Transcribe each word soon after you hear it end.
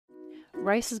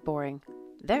Rice is boring.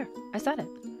 There, I said it.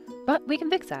 But we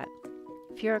can fix that.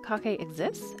 Furikake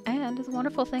exists and is a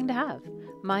wonderful thing to have.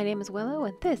 My name is Willow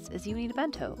and this is You Need a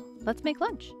Bento. Let's make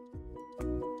lunch.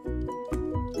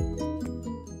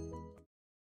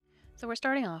 So we're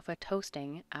starting off with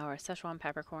toasting our Szechuan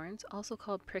peppercorns, also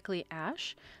called prickly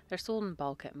ash. They're sold in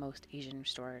bulk at most Asian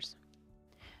stores.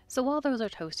 So while those are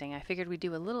toasting, I figured we'd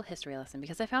do a little history lesson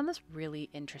because I found this really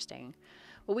interesting.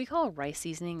 What we call rice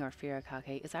seasoning or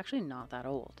furikake is actually not that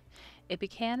old. It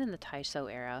began in the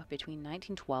Taisho era between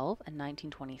 1912 and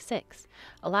 1926.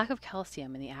 A lack of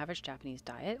calcium in the average Japanese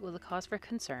diet was a cause for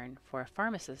concern for a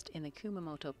pharmacist in the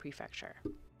Kumamoto prefecture.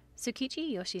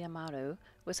 Tsukichi Yoshiyamaru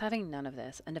was having none of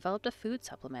this and developed a food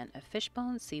supplement of fish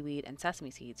bones, seaweed, and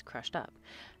sesame seeds crushed up.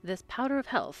 This powder of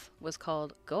health was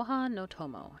called Gohan no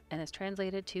Tomo and is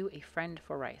translated to a friend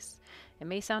for rice. It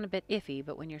may sound a bit iffy,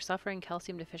 but when you're suffering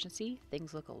calcium deficiency,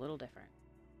 things look a little different.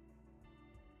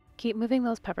 Keep moving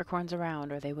those peppercorns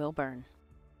around or they will burn.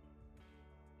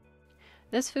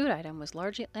 This food item was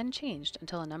largely unchanged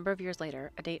until a number of years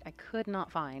later, a date I could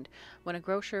not find, when a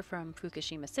grocer from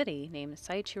Fukushima City named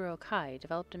Saichiro Kai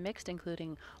developed a mix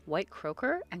including white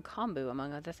croaker and kombu,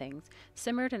 among other things,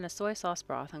 simmered in a soy sauce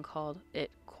broth and called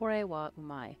it kore wa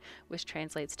umai, which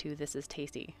translates to this is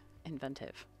tasty.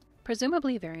 Inventive.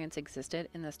 Presumably variants existed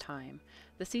in this time.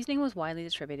 The seasoning was widely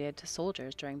distributed to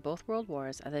soldiers during both World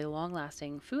Wars as a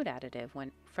long-lasting food additive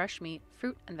when fresh meat,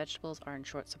 fruit, and vegetables are in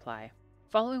short supply.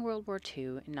 Following World War II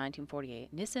in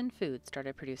 1948, Nissin Foods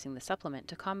started producing the supplement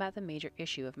to combat the major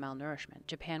issue of malnourishment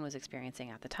Japan was experiencing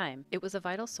at the time. It was a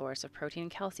vital source of protein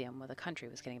and calcium while the country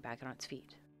was getting back on its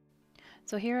feet.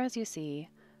 So here, as you see,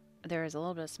 there is a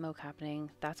little bit of smoke happening.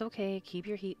 That's okay. Keep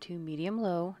your heat to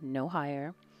medium-low, no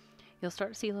higher. You'll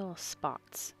start to see little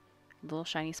spots, little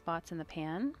shiny spots in the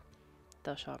pan.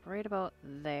 They'll show up right about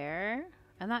there,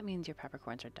 and that means your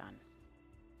peppercorns are done.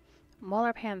 While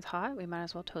our pan's hot, we might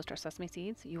as well toast our sesame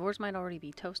seeds. Yours might already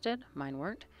be toasted, mine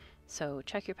weren't, so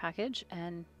check your package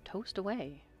and toast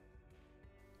away.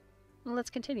 Let's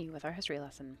continue with our history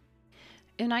lesson.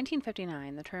 In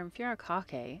 1959, the term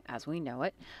Furikake, as we know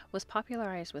it, was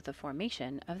popularized with the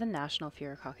formation of the National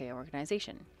Furikake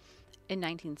Organization. In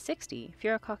 1960,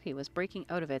 Furikake was breaking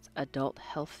out of its adult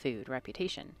health food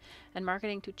reputation and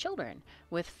marketing to children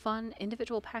with fun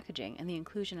individual packaging and the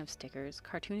inclusion of stickers,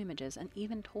 cartoon images, and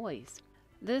even toys.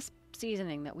 This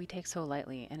seasoning that we take so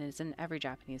lightly and is in every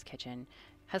Japanese kitchen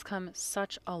has come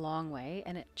such a long way,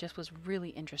 and it just was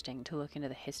really interesting to look into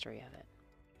the history of it.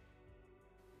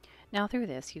 Now through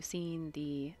this, you've seen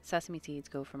the sesame seeds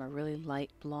go from a really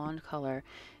light blonde color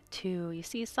to, you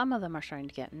see some of them are starting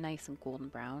to get nice and golden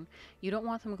brown. You don't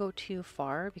want them to go too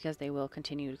far because they will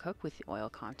continue to cook with the oil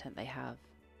content they have.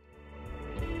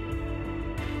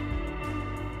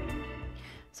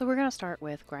 So we're going to start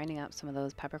with grinding up some of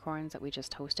those peppercorns that we just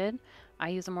toasted. I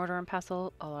use a mortar and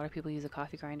pestle. A lot of people use a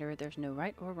coffee grinder. There's no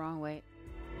right or wrong way.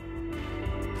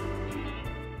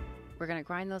 We're going to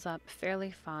grind those up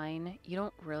fairly fine. You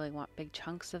don't really want big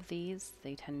chunks of these.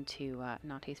 They tend to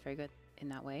not taste very good in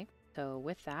that way. So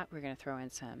with that, we're going to throw in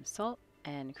some salt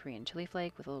and Korean chili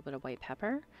flake with a little bit of white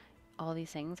pepper. All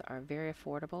these things are very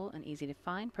affordable and easy to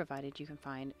find, provided you can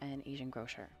find an Asian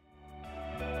grocer.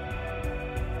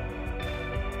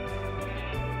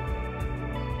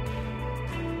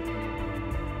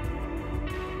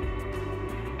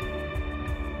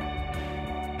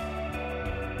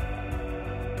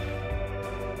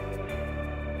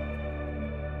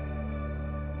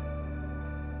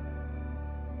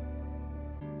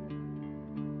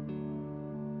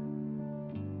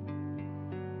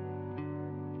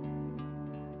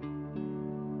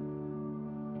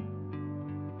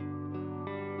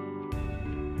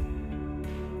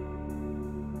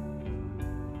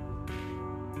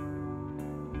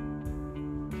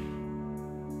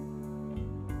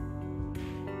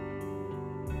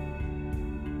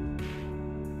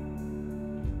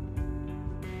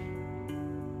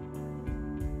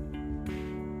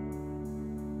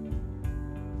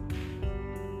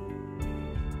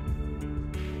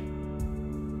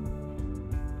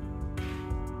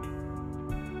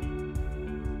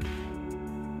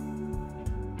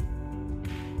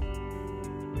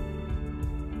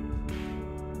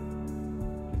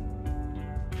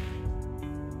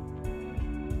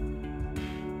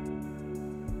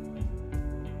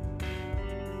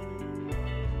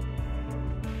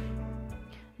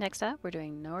 Next up, we're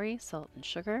doing nori, salt, and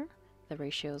sugar. The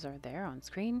ratios are there on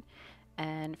screen.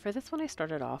 And for this one, I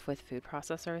started off with food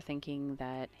processor thinking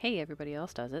that, hey, everybody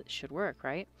else does it, should work,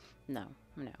 right? No,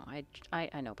 I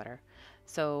know better.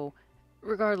 So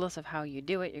regardless of how you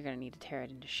do it, you're going to need to tear it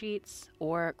into sheets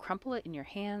or crumple it in your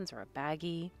hands or a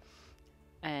baggie.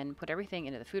 and put everything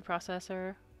into the food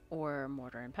processor or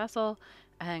mortar and pestle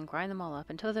and grind them all up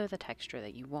until they're the texture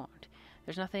that you want.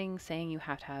 There's nothing saying you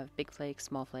have to have big flakes,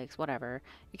 small flakes, whatever.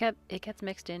 It gets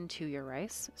mixed into your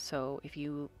rice, so if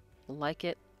you like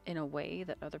it in a way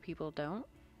that other people don't,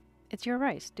 it's your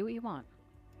rice. Do what you want.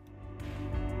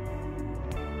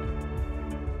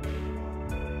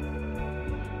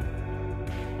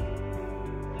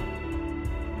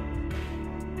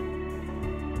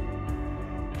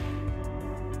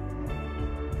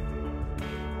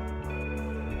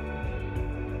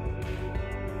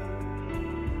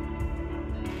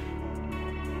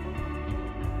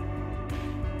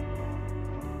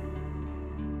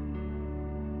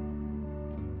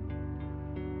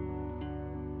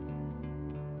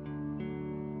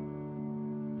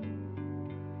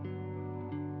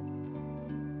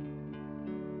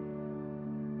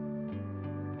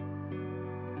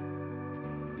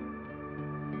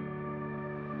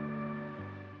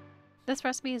 This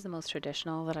recipe is the most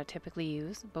traditional that I typically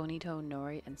use: bonito,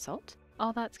 nori, and salt.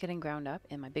 All that's getting ground up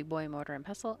in my big boy mortar and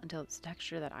pestle until it's the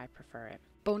texture that I prefer it.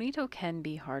 Bonito can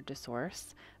be hard to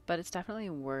source, but it's definitely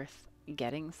worth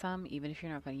getting some, even if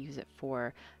you're not going to use it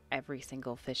for every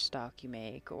single fish stock you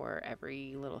make or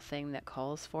every little thing that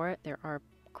calls for it. There are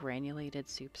granulated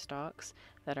soup stocks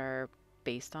that are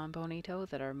based on bonito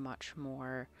that are much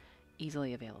more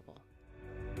easily available.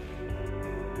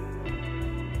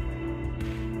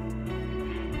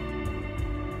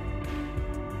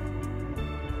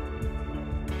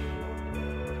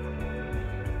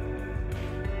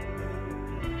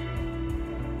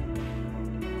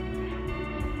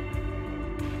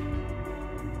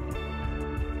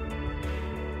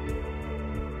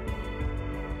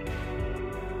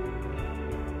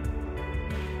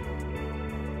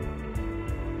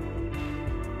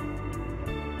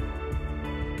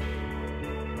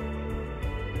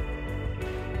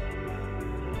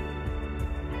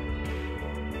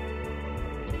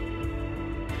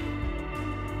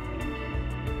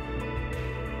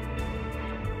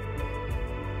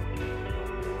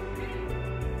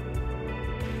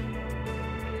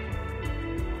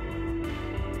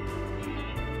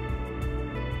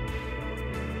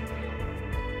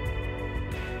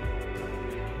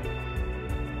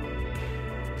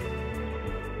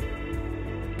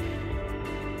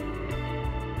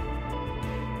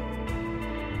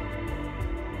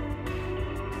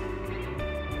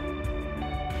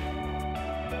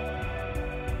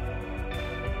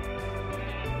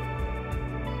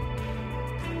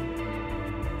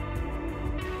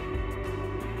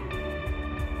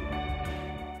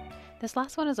 This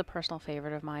last one is a personal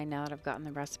favorite of mine now that I've gotten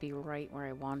the recipe right where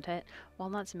I want it.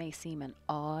 Walnuts may seem an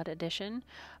odd addition,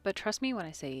 but trust me when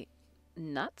I say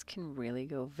nuts can really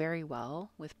go very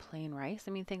well with plain rice.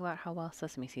 I mean, think about how well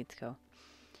sesame seeds go.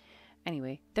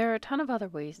 Anyway, there are a ton of other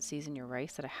ways to season your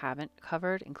rice that I haven't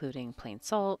covered, including plain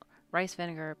salt, rice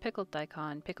vinegar, pickled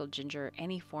daikon, pickled ginger,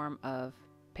 any form of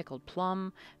pickled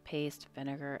plum, paste,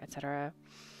 vinegar, etc.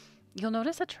 You'll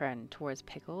notice a trend towards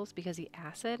pickles because the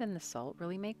acid and the salt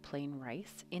really make plain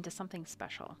rice into something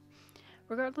special.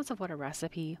 Regardless of what a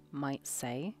recipe might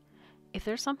say, if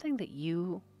there's something that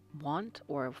you want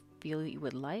or feel you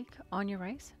would like on your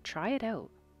rice, try it out.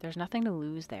 There's nothing to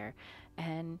lose there,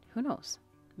 and who knows,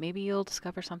 maybe you'll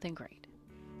discover something great.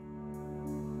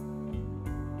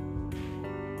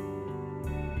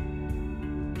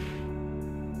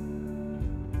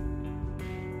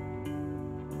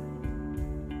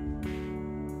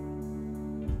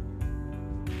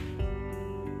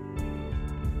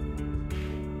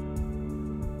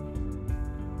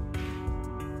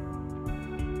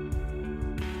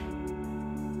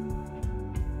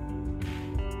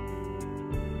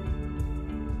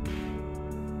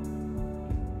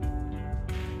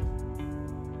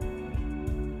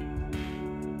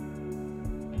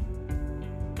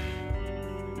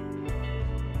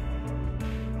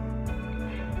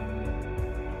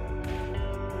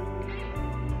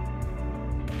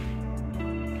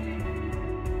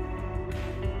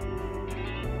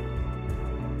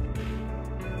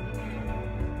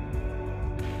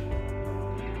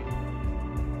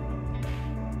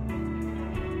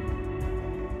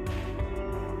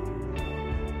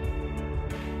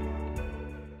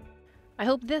 I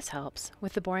hope this helps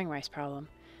with the boring rice problem.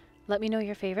 Let me know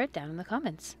your favorite down in the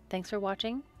comments. Thanks for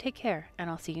watching, take care, and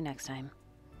I'll see you next time.